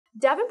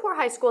Davenport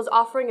High School is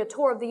offering a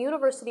tour of the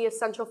University of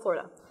Central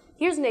Florida.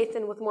 Here's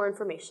Nathan with more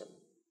information.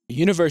 The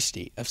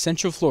University of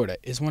Central Florida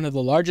is one of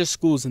the largest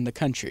schools in the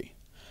country.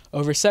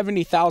 Over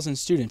 70,000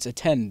 students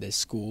attend this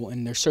school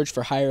in their search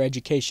for higher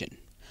education.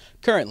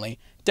 Currently,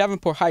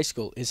 Davenport High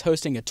School is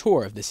hosting a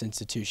tour of this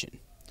institution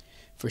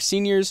for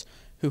seniors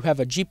who have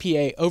a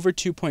GPA over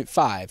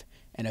 2.5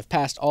 and have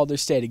passed all their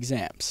state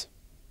exams.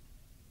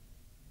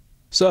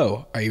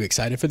 So, are you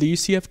excited for the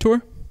UCF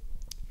tour?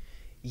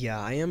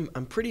 Yeah, I am.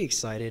 I'm pretty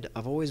excited.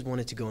 I've always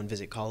wanted to go and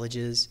visit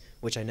colleges,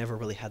 which I never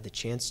really had the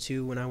chance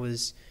to when I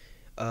was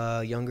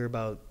younger,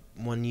 about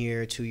 1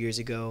 year, 2 years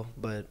ago.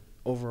 But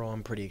overall,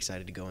 I'm pretty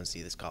excited to go and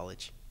see this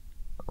college.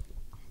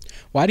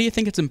 Why do you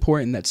think it's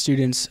important that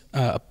students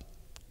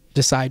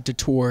decide to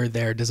tour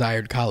their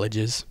desired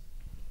colleges?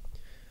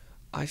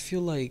 I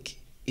feel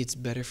like it's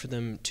better for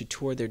them to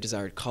tour their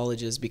desired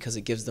colleges because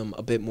it gives them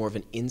a bit more of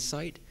an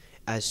insight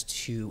as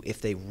to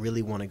if they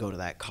really want to go to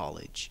that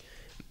college.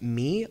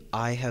 Me,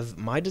 I have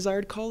my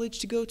desired college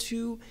to go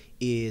to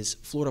is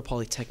Florida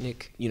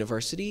Polytechnic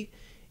University,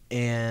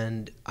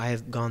 and I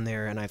have gone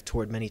there and I've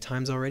toured many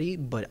times already,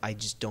 but I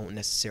just don't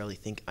necessarily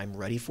think I'm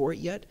ready for it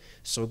yet.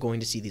 So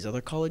going to see these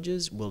other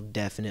colleges will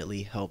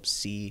definitely help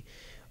see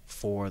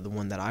for the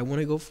one that I want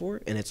to go for,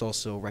 and it's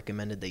also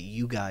recommended that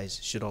you guys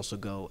should also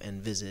go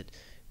and visit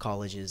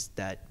colleges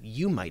that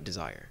you might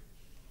desire.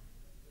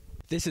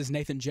 This is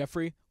Nathan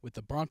Jeffrey with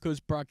the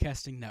Broncos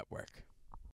Broadcasting Network.